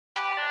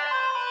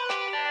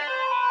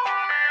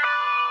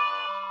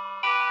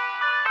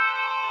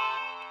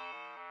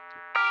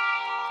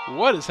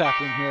What is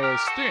happening,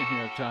 heroes? Steering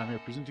Hero Time here,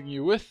 presenting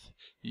you with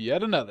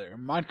yet another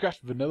Minecraft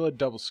Vanilla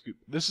Double Scoop.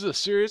 This is a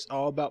series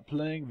all about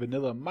playing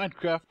vanilla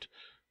Minecraft,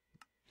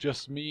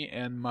 just me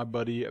and my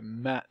buddy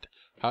Matt.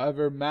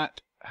 However,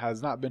 Matt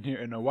has not been here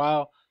in a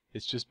while.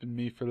 It's just been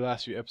me for the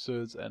last few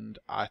episodes, and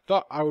I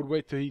thought I would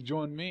wait till he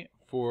joined me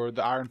for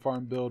the Iron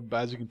Farm build,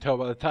 but as you can tell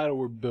by the title,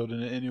 we're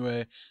building it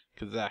anyway,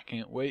 because I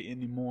can't wait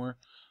anymore.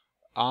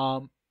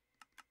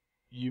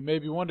 You may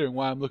be wondering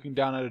why I'm looking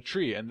down at a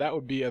tree, and that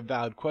would be a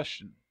valid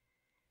question.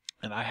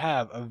 And I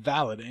have a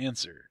valid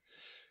answer.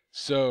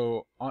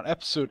 So, on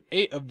episode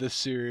 8 of this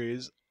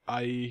series,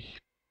 a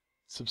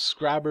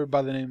subscriber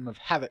by the name of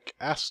Havoc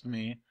asked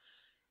me,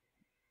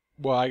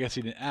 well, I guess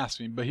he didn't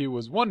ask me, but he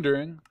was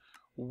wondering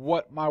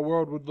what my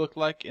world would look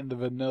like in the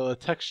vanilla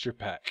texture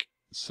pack.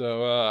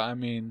 So, I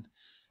mean,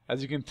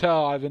 as you can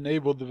tell, I've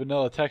enabled the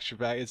vanilla texture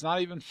pack. It's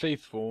not even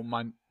faithful,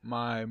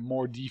 my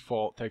more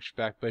default texture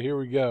pack, but here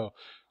we go.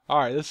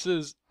 Alright,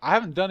 I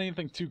haven't done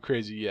anything too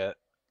crazy yet.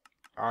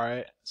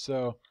 Alright,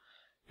 so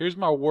here's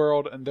my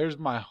world, and there's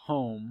my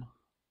home.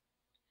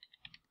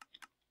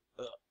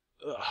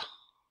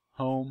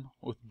 Home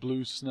with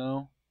blue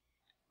snow.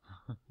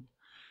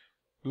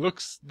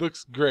 looks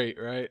great,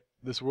 right?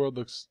 This world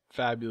looks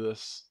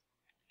fabulous.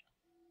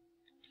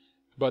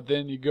 But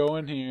then you go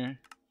in here,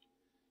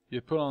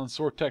 you put on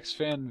Soartex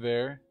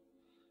Fanver,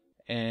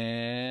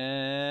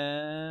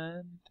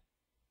 and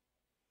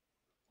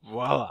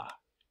voila!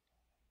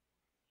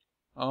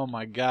 Oh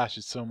my gosh,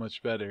 it's so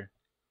much better.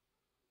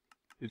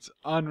 It's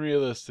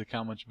unrealistic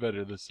how much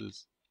better this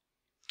is.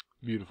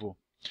 Beautiful.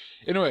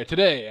 Anyway,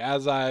 today,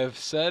 as I've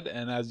said,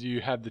 and as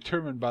you have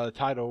determined by the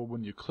title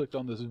when you clicked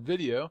on this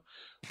video,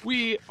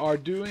 we are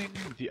doing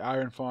the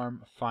Iron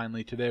Farm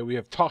finally today. We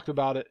have talked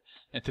about it,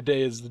 and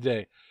today is the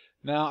day.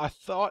 Now, I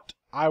thought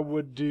I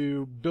would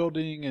do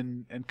building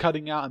and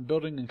cutting out and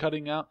building and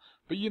cutting out,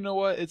 but you know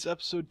what? It's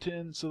episode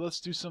 10, so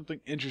let's do something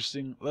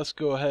interesting. Let's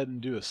go ahead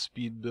and do a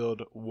speed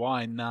build.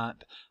 Why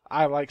not?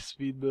 I like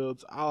speed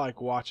builds. I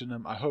like watching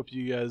them. I hope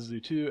you guys do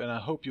too, and I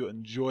hope you'll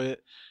enjoy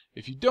it.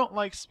 If you don't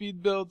like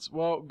speed builds,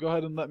 well, go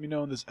ahead and let me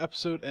know in this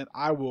episode, and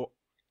I will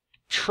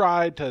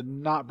try to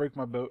not break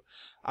my boat.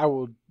 I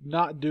will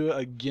not do it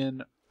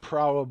again.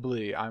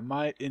 Probably. I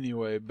might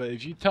anyway, but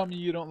if you tell me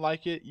you don't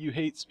like it, you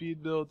hate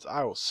speed builds,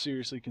 I will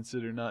seriously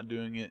consider not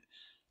doing it,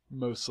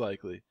 most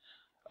likely.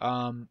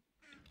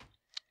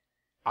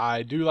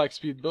 I do like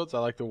speed builds. I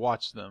like to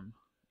watch them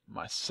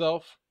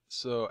myself,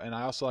 and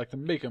I also like to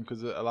make them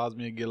because it allows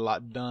me to get a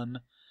lot done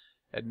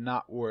and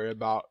not worry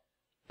about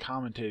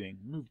commentating.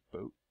 Move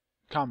boat.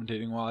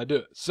 Commentating while I do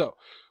it. So,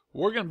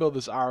 we're going to build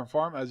this iron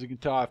farm. As you can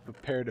tell, I've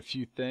prepared a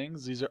few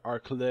things. These are our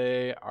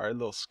clay, our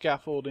little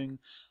scaffolding.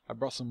 I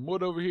brought some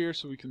wood over here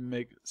so we can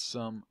make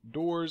some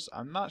doors.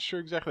 I'm not sure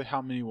exactly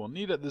how many we'll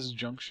need at this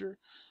juncture,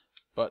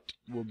 but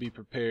we'll be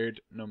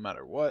prepared no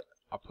matter what.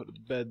 I'll put a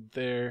bed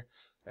there,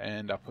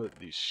 and I'll put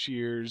these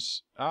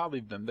shears. I'll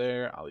leave them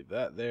there. I'll leave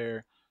that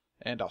there.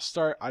 And I'll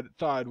start. I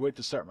thought I'd wait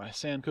to start my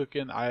sand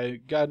cooking. I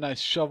got a nice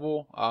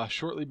shovel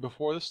shortly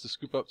before this to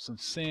scoop up some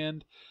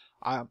sand.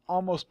 I'm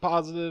almost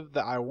positive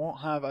that I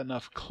won't have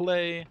enough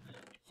clay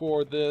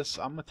for this.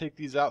 I'm going to take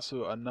these out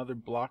so another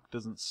block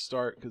doesn't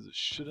start because it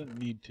shouldn't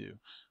need to.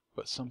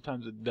 But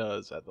sometimes it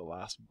does at the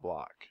last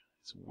block.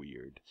 It's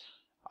weird.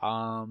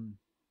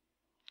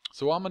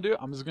 So what I'm going to do,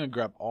 I'm just going to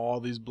grab all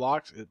these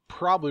blocks. It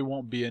probably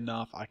won't be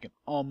enough. I can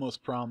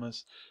almost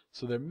promise.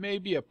 So there may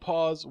be a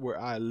pause where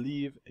I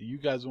leave. You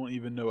guys won't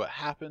even know what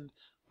happened.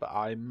 But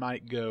I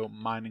might go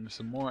mining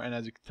some more. And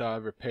as you can tell,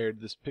 I've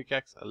repaired this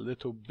pickaxe a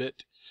little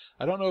bit.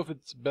 I don't know if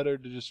it's better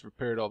to just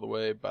repair it all the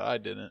way, but I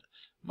didn't.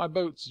 My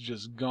boat's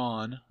just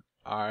gone.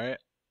 Alright.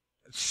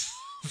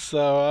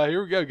 So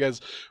here we go,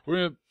 guys. We're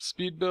going to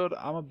speed build.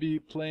 I'm going to be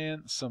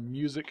playing some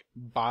music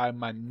by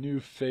my new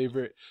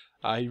favorite.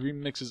 He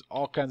remixes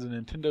all kinds of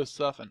Nintendo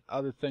stuff and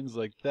other things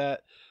like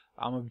that.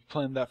 I'm going to be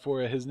playing that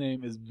for you. His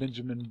name is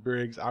Benjamin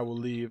Briggs. I will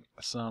leave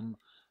some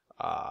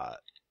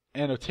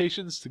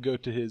annotations to go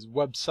to his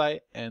website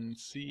and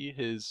see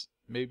his,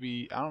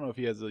 maybe, I don't know if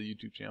he has a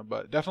YouTube channel,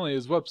 but definitely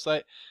his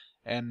website,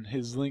 and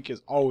his link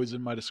is always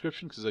in my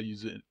description because I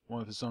use it in one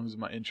of his songs in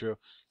my intro.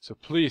 So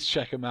please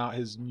check him out.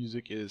 His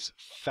music is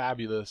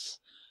fabulous,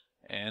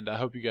 and I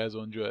hope you guys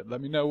will enjoy it.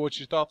 Let me know what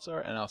your thoughts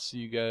are, and I'll see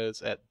you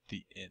guys at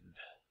the end.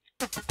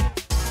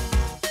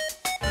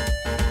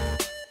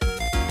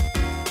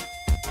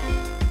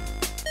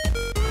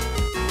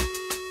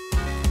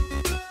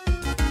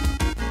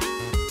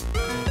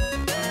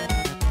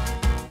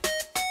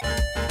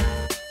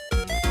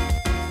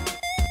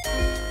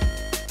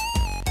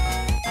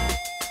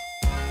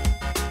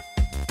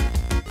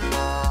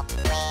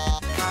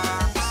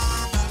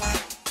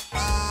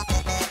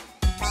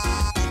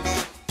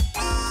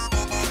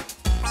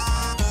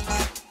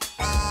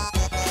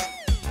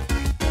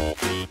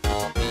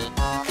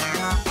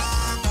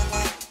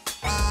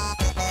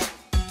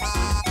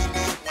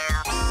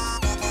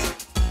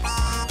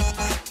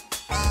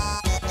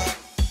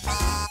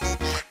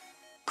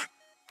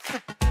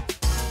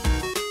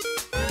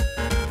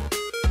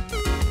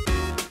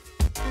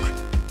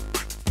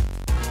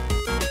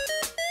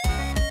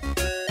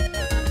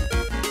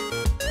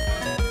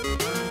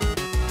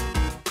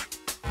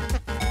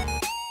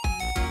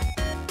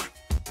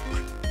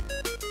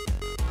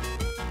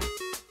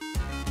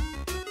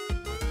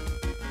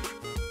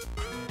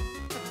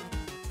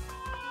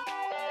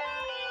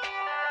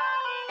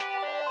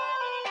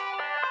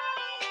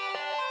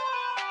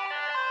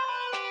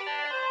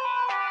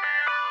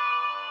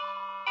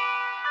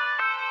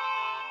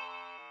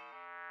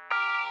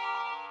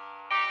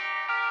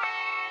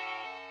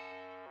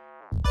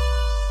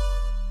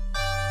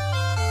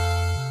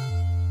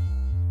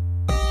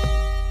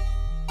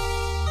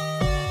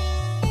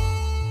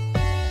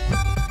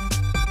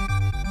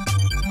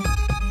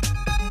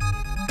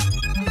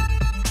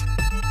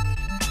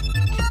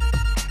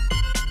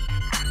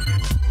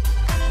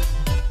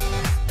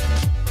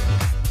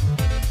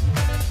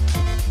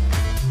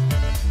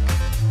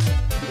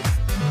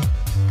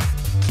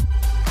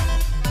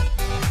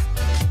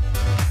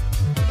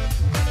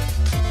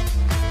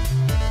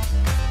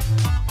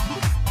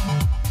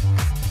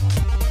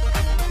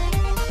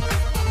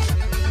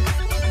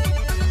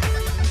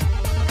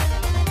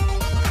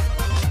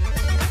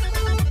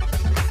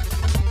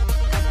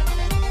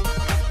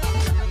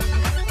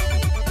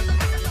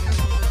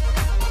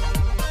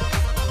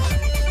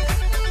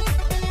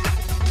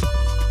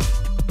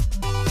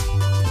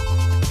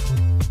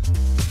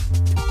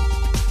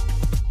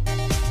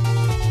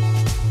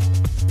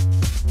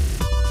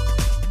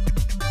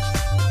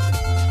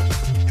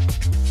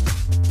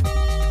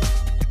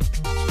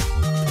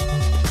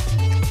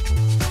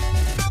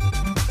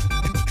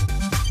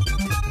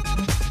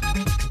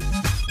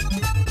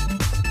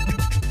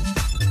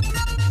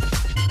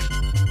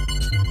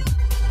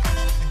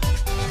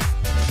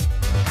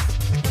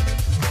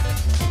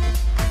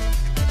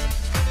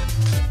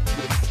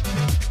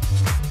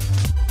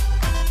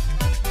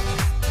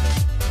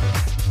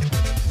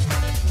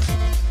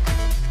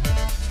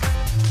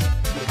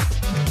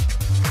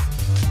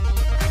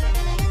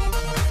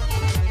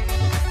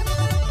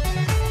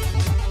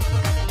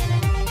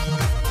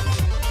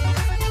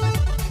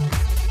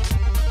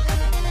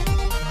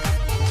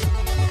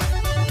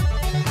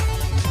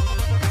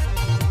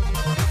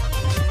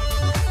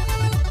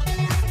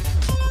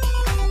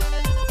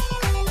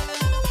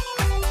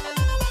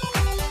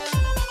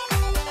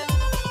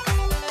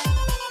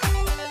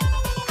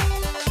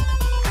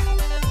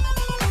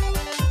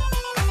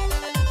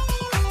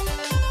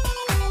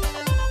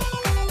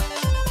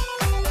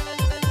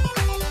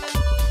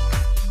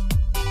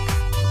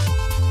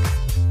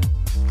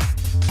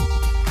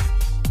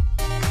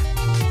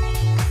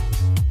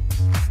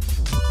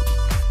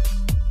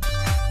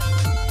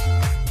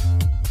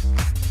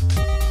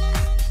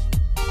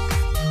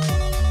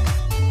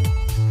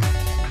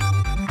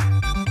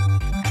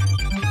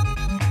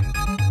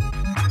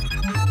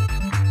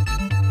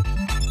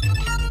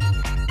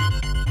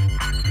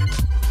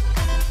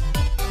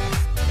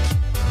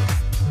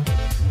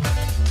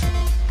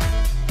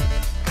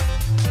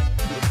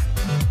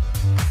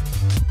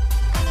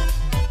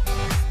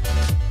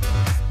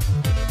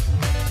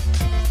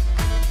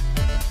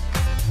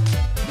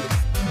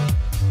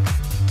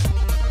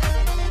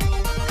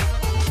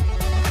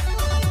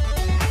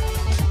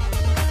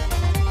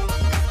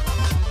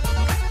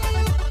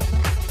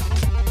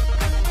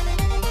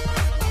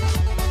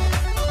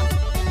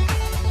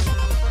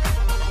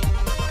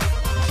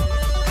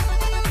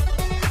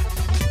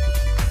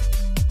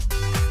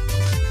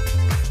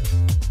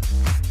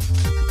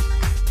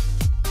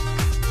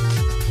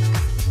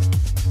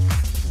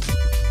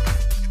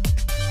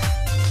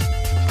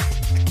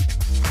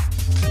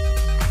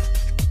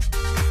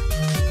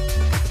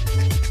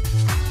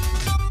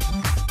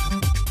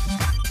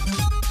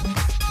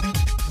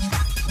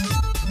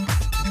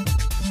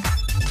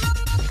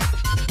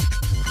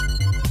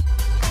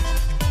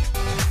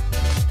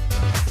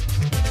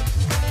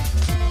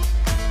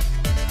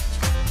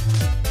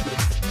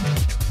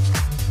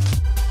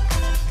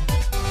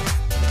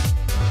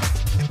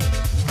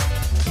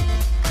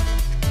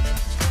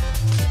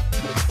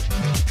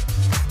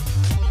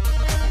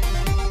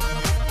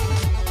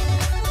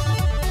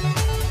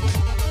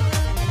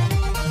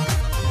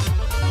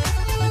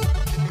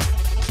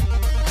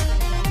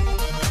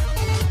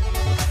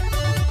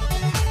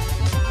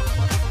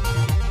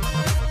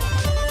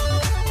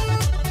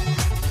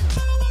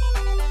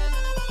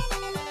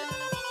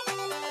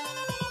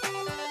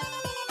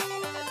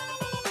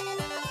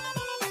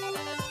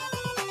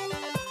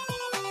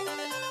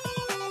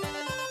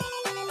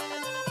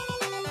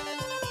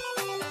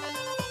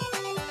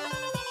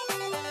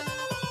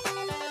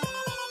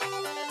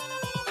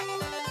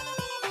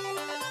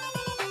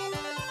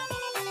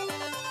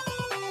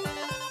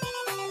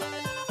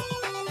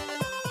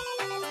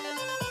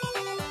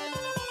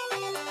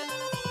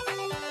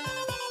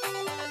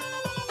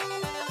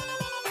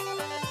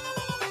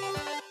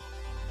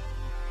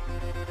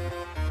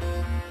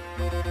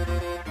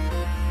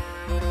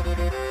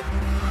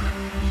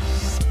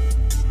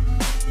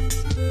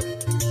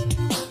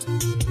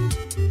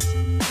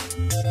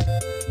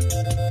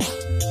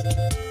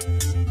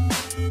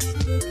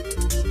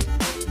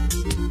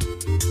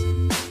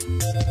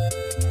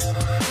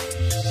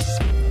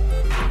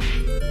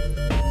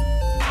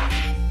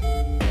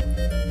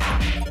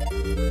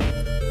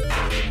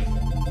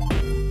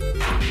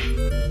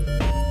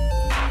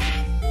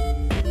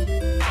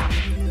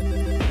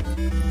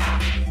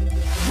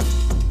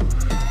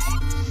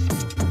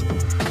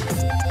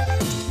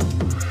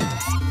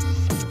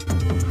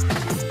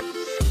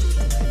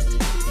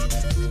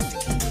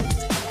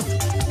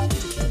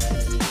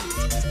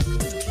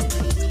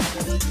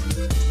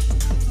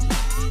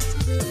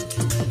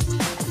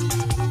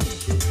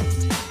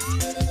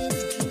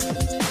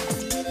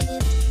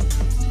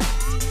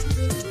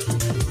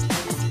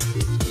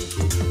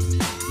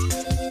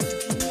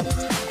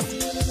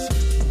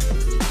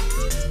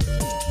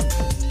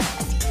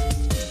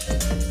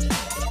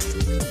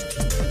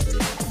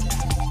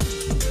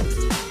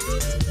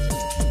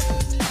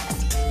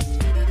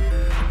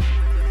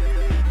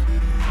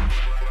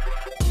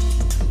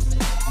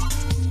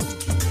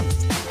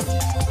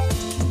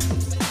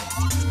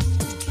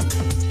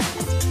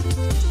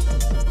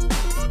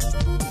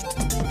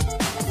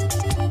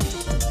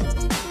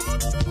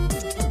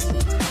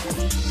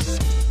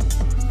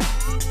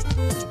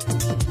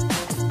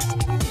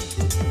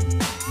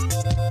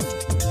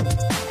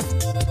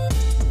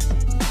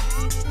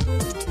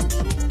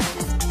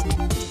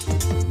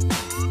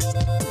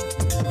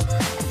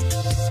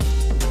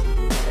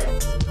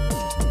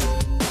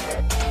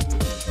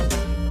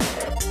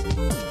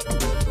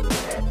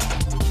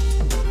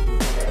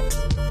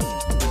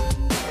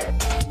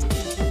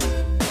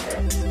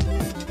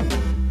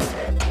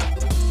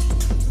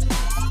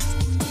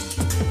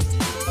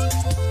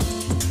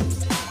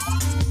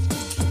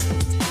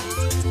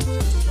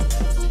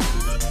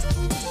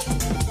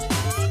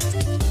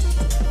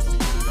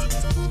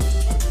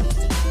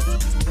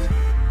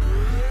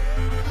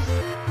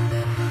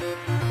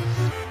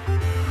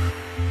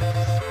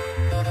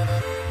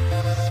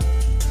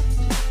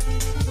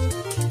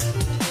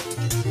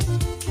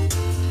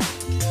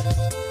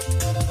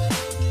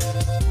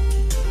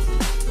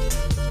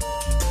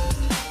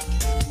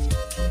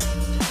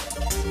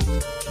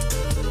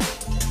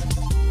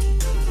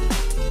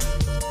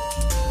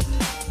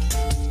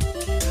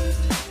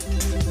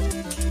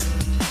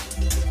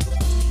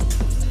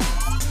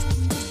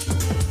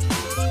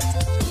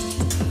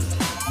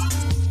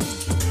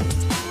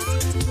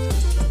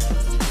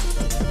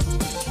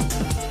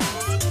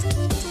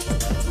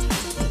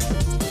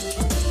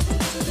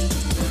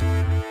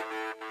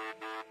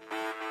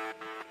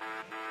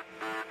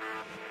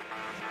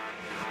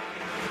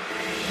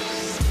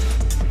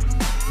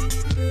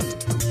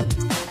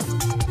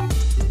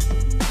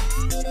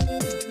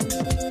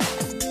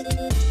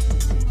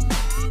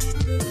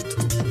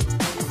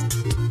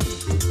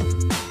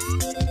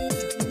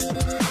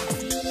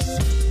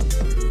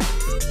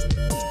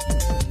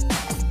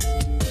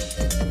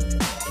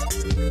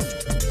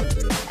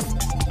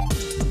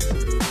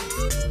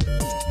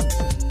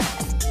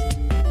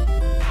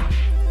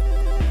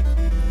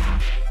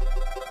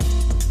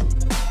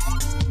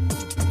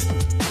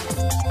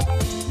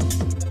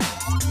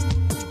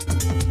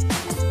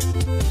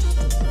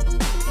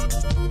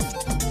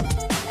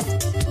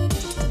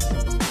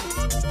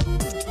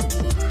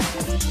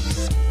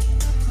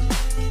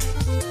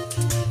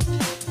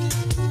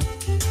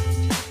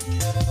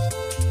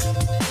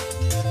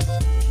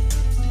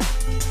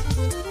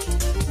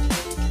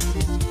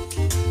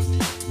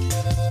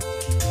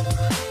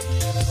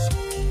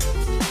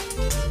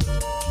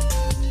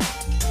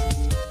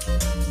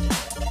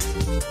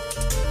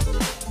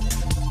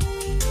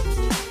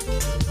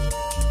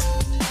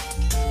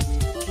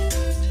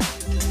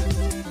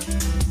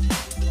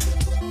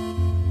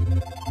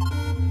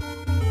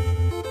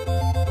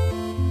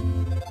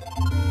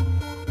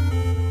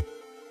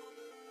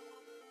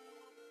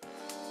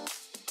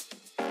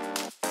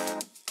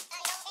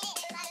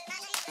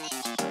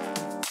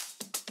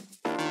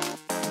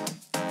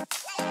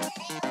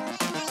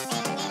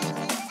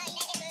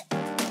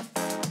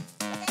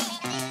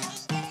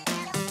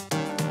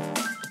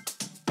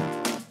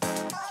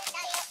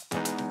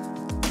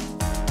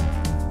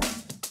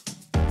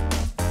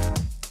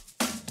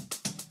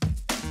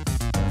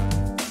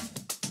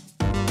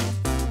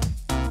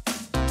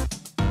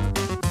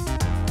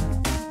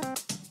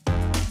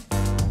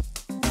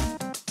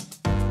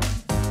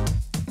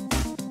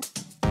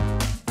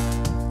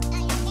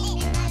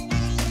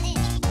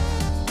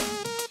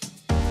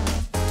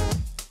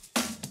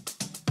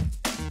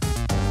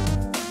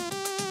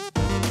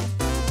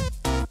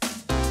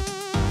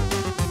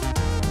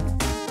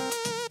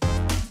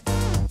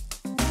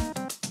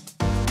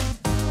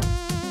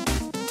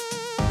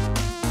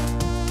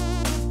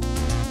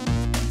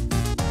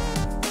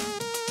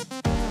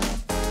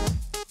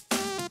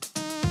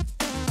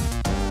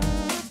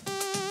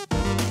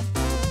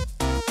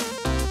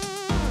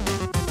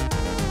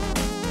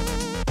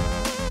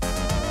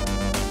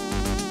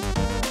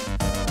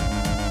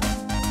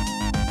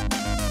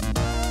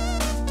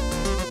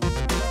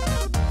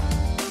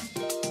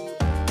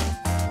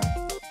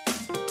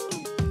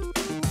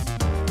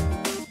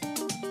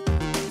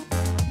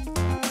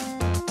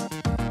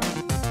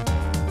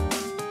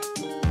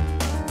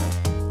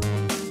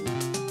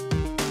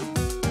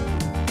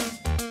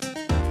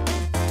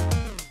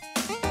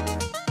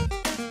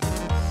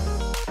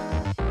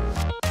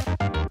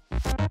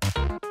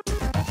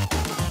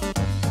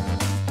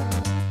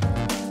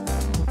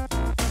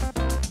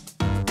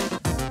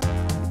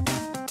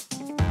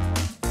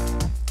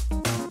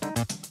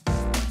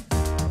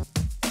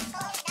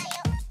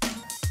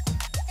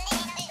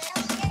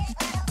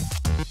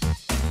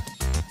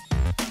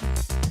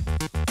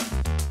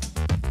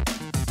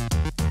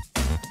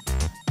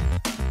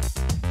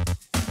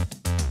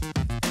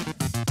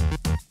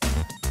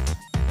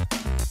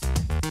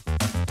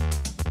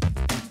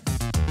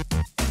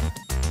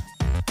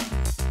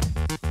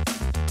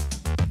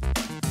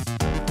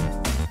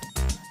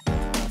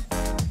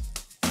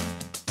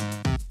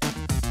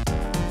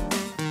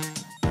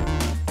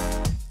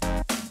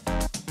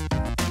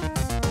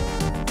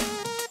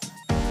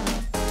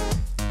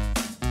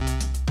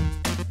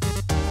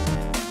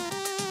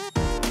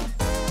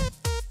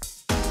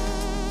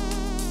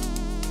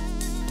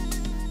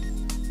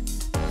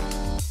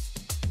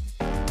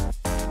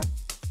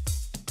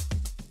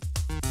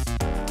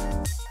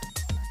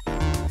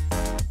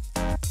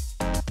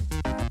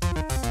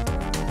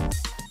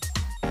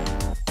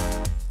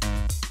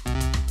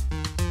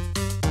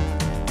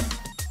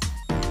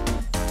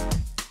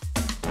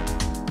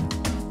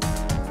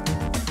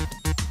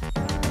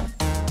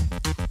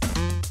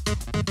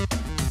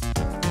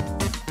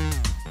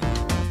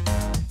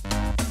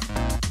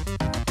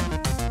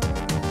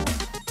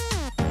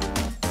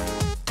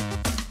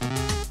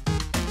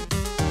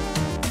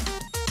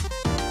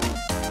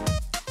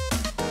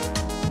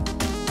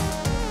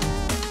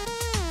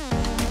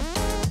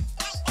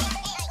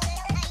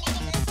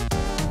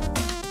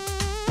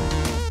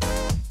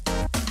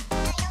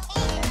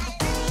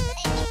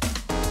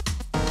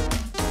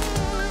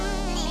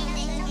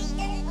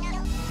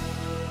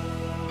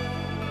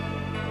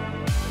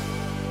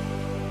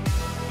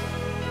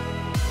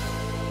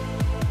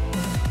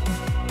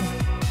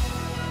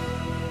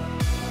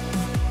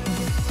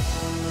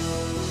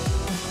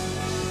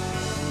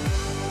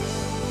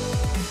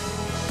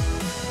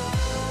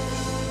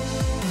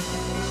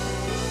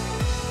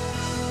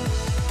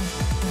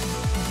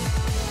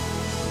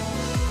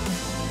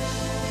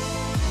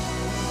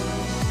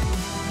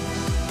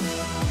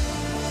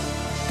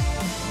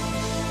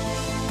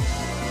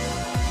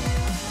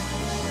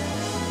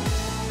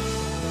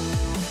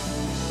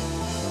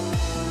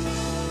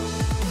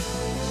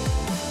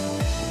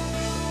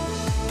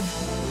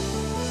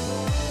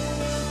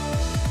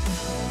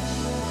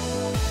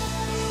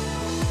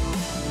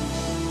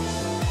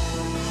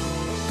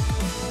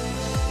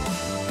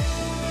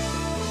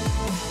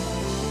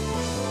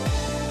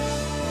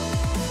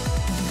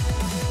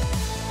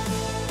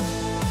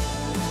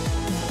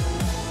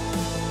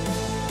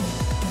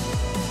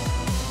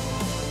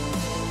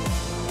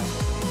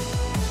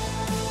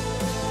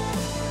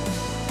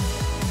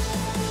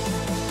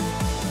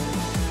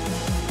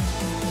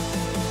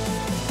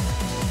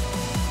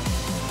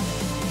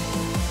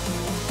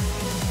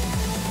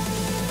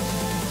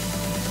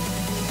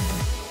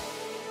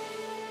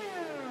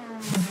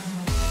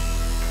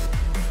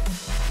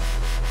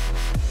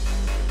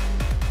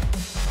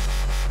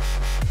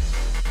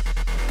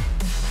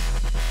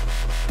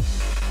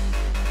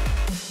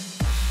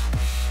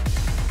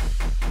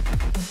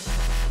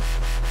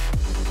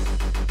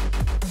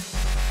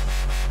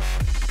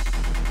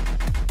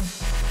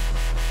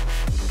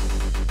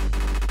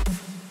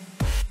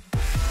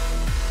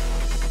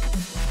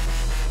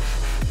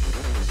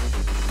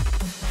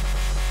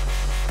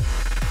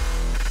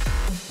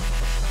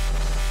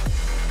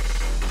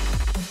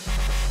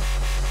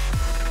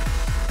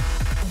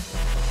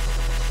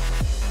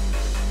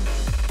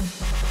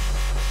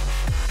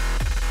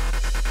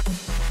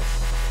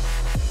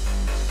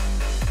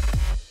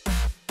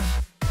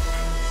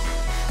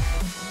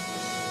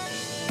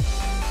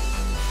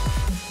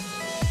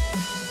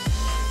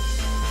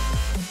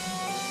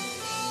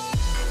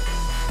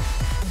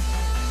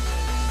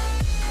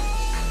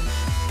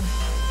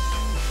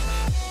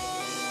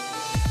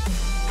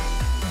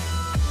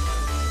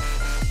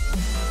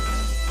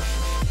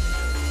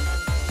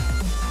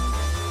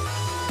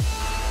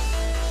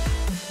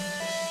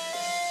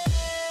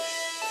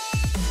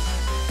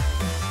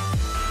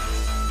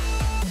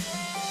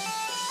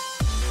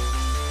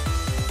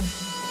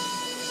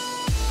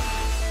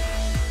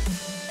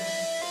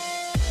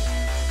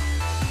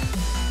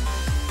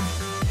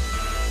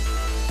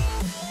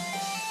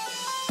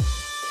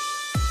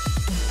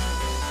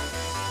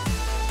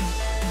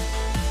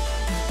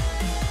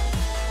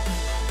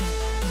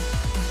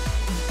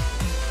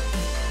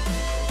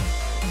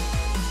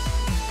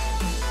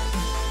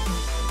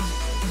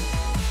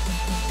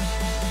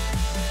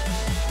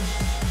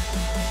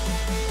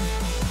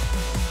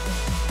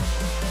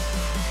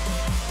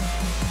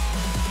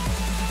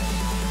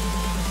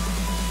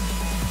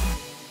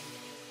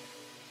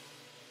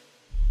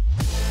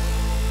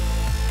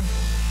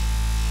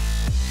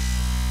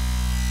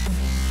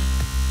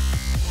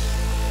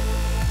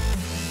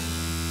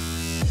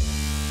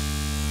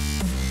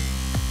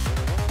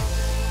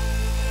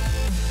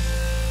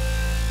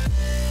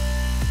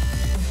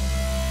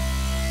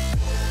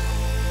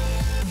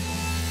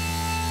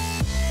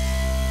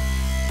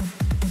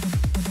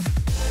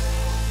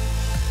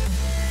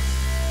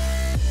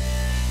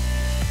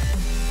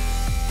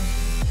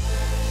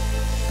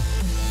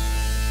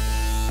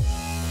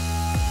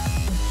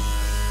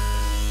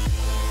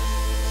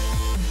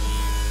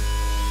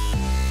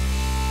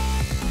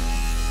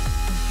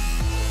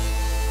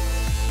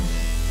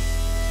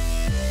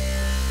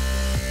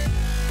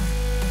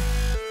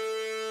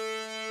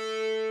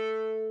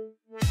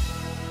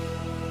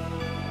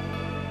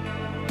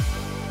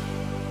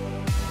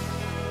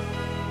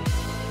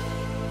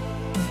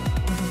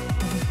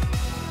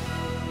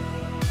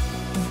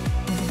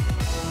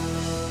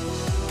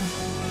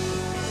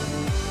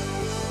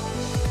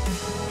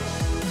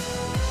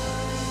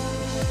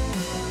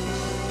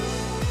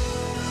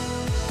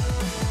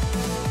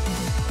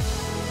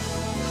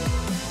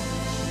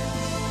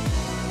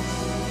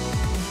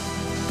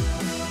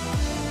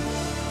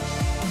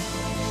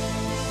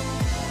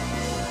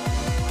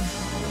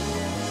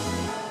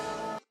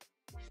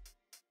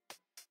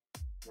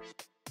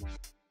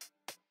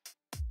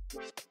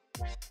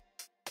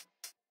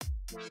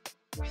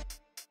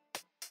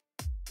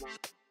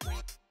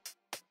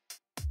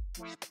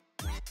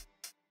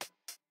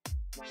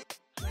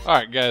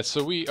 Alright guys,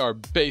 so we are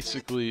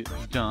basically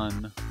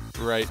done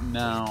right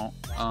now.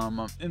 I'm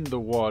in the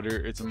water,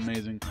 it's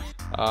amazing.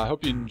 I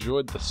hope you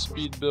enjoyed the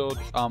speed build.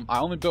 I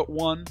only built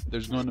one,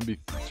 there's going to be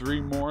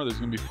 3 more, there's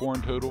going to be 4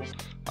 in total.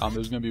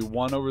 There's going to be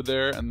 1 over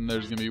there, and then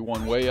there's going to be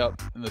 1 way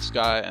up in the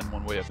sky and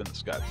 1 way up in the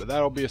sky. But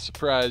that'll be a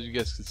surprise, you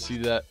guys can see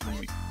that when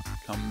we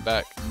come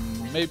back,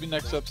 maybe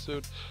next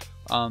episode.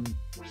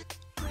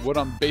 What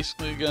I'm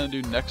basically going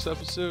to do next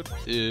episode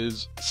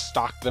is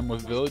stock them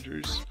with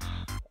villagers.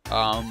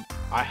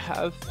 I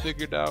have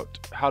figured out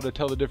how to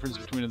tell the difference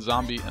between a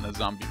zombie and a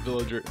zombie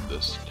villager in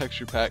this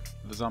texture pack.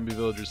 The zombie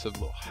villagers have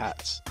little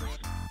hats.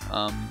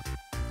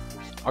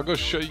 I'll go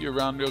show you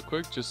around real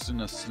quick, just in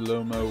a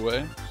slow-mo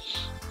way,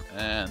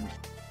 and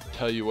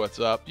tell you what's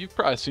up. You've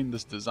probably seen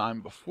this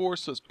design before,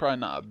 so it's probably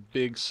not a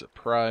big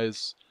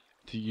surprise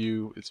to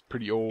you. It's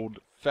pretty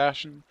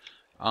old-fashioned.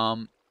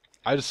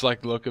 I just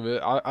like the look of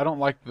it. I don't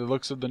like the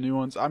looks of the new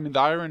ones. I mean, the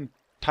Iron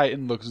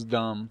Titan looks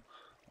dumb.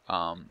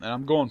 And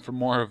I'm going for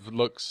more of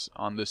looks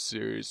on this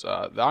series.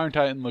 The Iron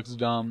Titan looks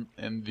dumb,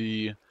 and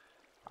the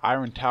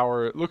Iron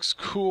Tower looks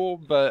cool,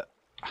 but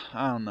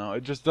I don't know.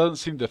 It just doesn't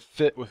seem to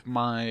fit with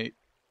my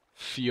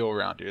feel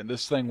around here. And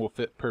this thing will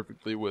fit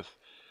perfectly with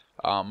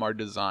our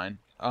design.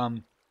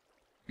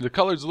 The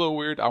color's a little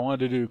weird. I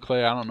wanted to do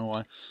clay. I don't know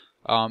why.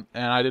 And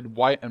I did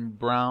white and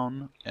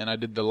brown, and I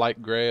did the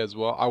light gray as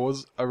well. I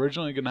was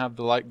originally going to have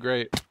the light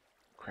gray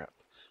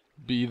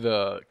be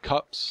the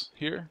cups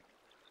here,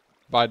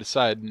 but I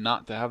decided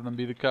not to have them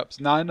be the cups.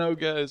 Now I know,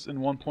 guys, in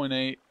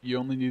 1.8 you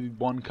only need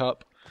 1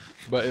 cup,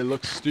 but it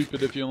looks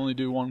stupid if you only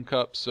do 1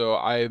 cup, so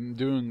I am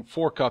doing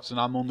 4 cups and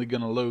I'm only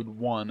going to load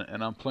 1,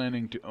 and I'm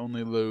planning to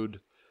only load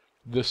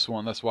this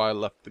one. That's why I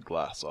left the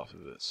glass off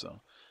of it. So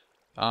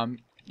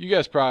you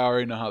guys probably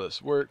already know how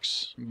this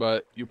works,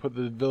 but you put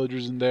the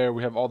villagers in there.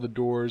 We have all the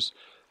doors.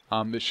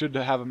 It should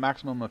have a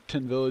maximum of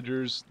 10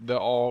 villagers. They'll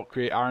all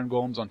create iron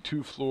golems on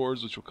 2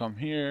 floors, which will come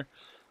here,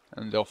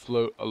 and they'll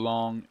float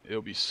along.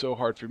 It'll be so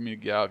hard for me to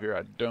get out of here.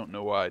 I don't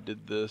know why I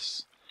did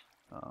this.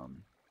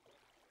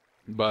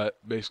 But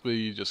basically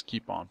you just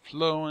keep on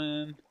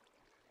flowing,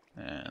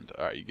 and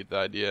alright, you get the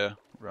idea.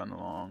 Run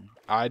along.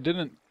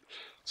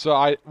 So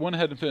I went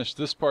ahead and finished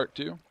this part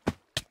too,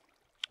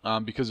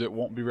 because it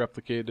won't be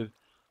replicated.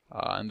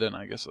 And then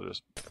I guess I'll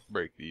just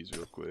break these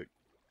real quick.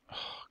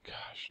 Oh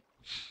gosh.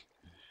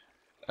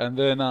 And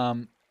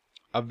then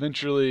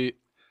eventually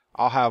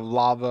I'll have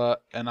lava,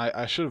 and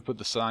I should have put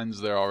the signs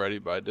there already,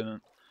 but I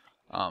didn't.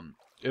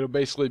 It'll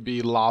basically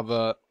be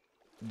lava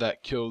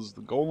that kills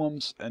the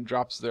golems and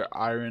drops their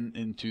iron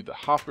into the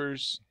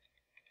hoppers.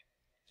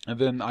 And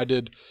then I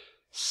did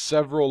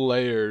several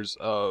layers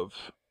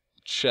of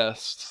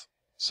chests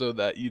so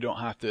that you don't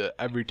have to,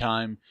 every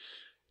time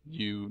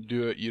you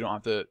do it, you don't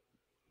have to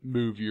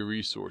move your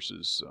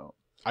resources. So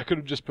I could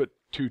have just put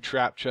 2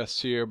 trap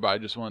chests here, but I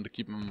just wanted to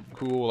keep them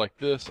cool like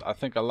this. I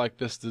think I like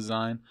this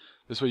design.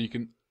 This way you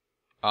can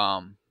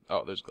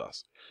oh, there's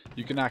glass.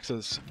 You can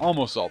access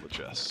almost all the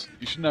chests.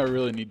 You should never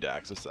really need to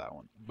access that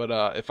one.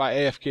 But if I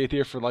AFK'd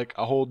here for like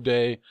a whole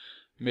day,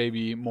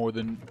 maybe more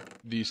than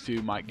these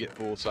 2 might get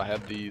full, so I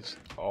have these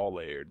all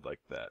layered like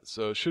that.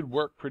 So it should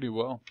work pretty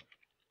well.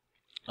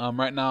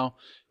 Right now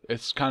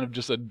it's kind of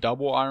just a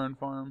double iron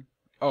farm.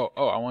 Oh,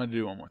 I want to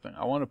do one more thing.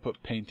 I want to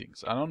put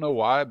paintings. I don't know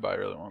why, but I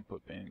really want to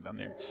put painting down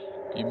here.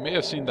 You may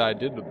have seen that I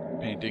did the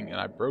painting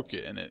and I broke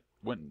it, and it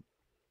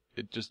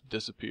just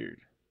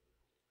disappeared.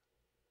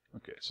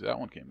 Okay, so that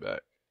one came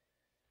back.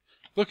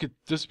 Look, it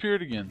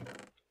disappeared again.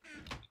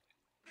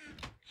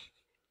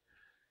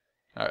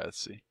 Alright,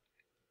 let's see.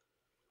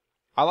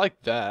 I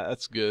like that.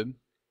 That's good.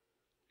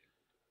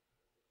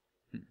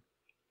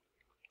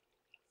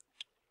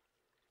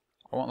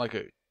 I want like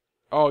a...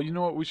 Oh, you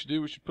know what we should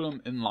do? We should put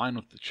them in line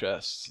with the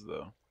chests,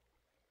 though.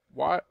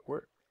 Why?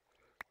 Where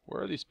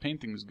are these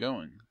paintings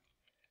going?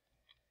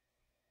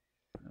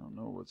 I don't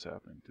know what's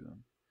happening to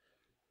them.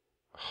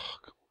 Oh,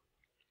 come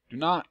on. Do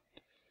not...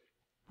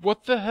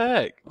 What the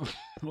heck?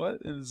 What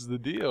is the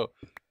deal?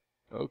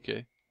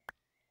 Okay.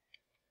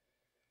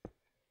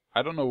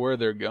 I don't know where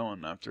they're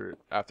going after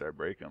I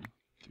break them,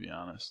 to be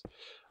honest.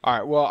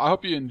 Alright, well, I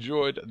hope you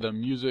enjoyed the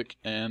music,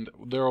 and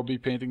there will be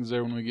paintings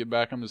there when we get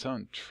back. I'm just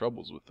having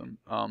troubles with them.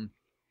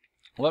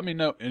 Let me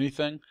know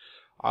anything.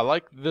 I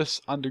like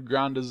this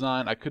underground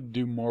design. I could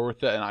do more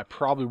with it, and I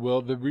probably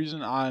will. The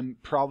reason I'm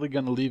probably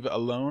going to leave it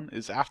alone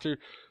is after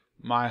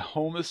my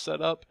home is set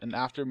up, and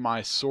after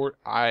I start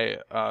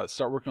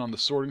working on the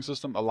sorting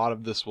system, a lot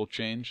of this will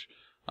change.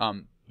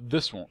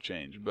 This won't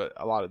change, but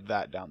a lot of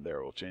that down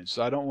there will change.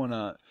 So I don't want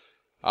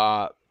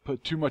to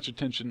put too much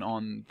attention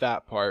on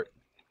that part.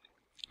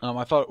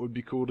 I thought it would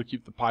be cool to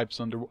keep the pipes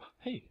under...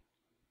 Hey!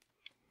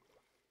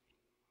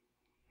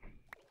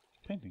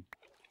 Painting.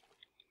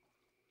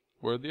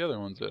 Where are the other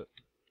ones at?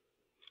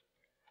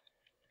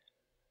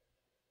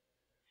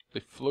 They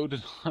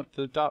floated up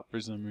to the top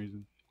for some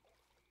reason.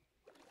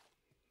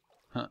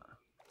 Huh.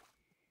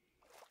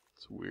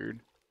 It's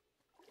weird.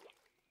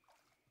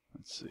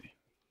 Let's see.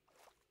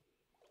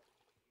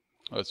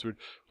 Oh, that's weird.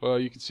 Well,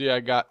 you can see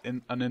I got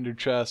an ender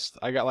chest.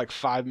 I got like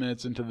 5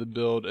 minutes into the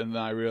build, and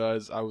then I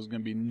realized I was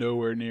going to be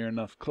nowhere near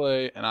enough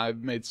clay, and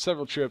I've made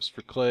several trips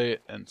for clay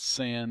and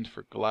sand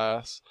for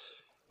glass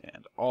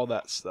and all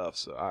that stuff.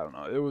 So I don't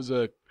know. It was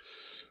a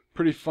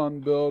pretty fun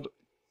build.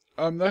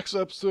 Next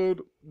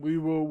episode, we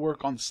will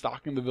work on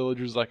stocking the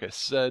villagers. Like I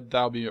said,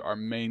 that'll be our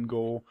main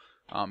goal,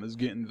 is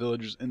getting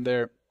villagers in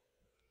there.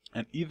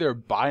 And either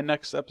by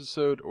next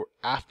episode or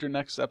after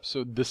next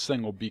episode, this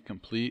thing will be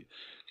complete.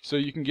 So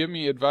you can give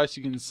me advice,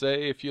 you can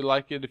say if you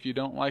like it, if you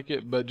don't like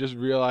it, but just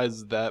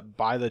realize that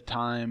by the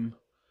time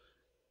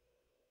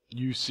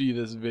you see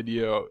this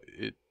video,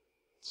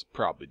 it's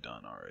probably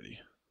done already.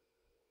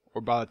 Or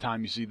by the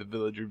time you see the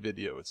villager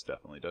video, it's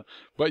definitely done.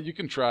 But you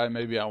can try,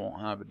 maybe I won't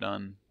have it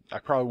done. I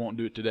probably won't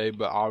do it today,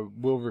 but I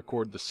will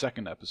record the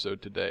second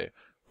episode today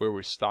where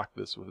we stock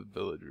this with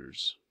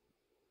villagers.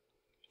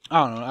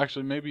 I don't know,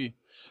 actually maybe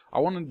I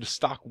wanted to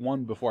stock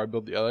one before I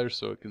build the other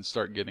so it can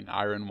start getting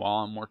iron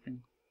while I'm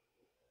working.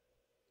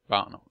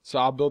 I don't know. So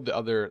I'll build the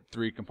other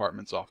 3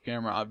 compartments off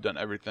camera. I've done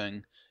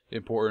everything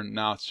important.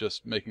 Now it's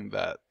just making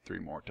that 3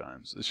 more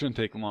times. It shouldn't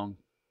take long.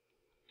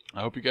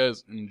 I hope you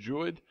guys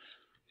enjoyed.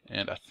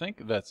 And I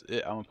think that's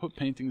it. I'm going to put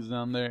paintings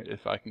down there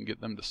if I can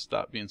get them to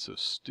stop being so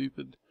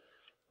stupid.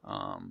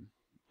 And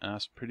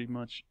that's pretty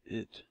much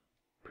it.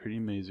 Pretty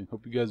amazing.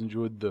 Hope you guys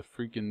enjoyed the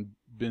freaking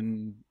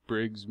Ben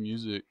Briggs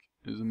music.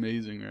 It was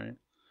amazing, right?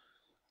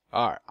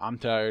 Alright, I'm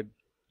tired.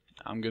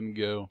 I'm going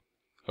to go.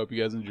 Hope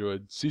you guys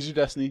enjoyed. Seize your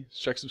destiny,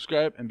 strike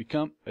subscribe, and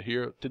become a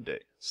hero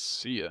today.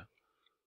 See ya.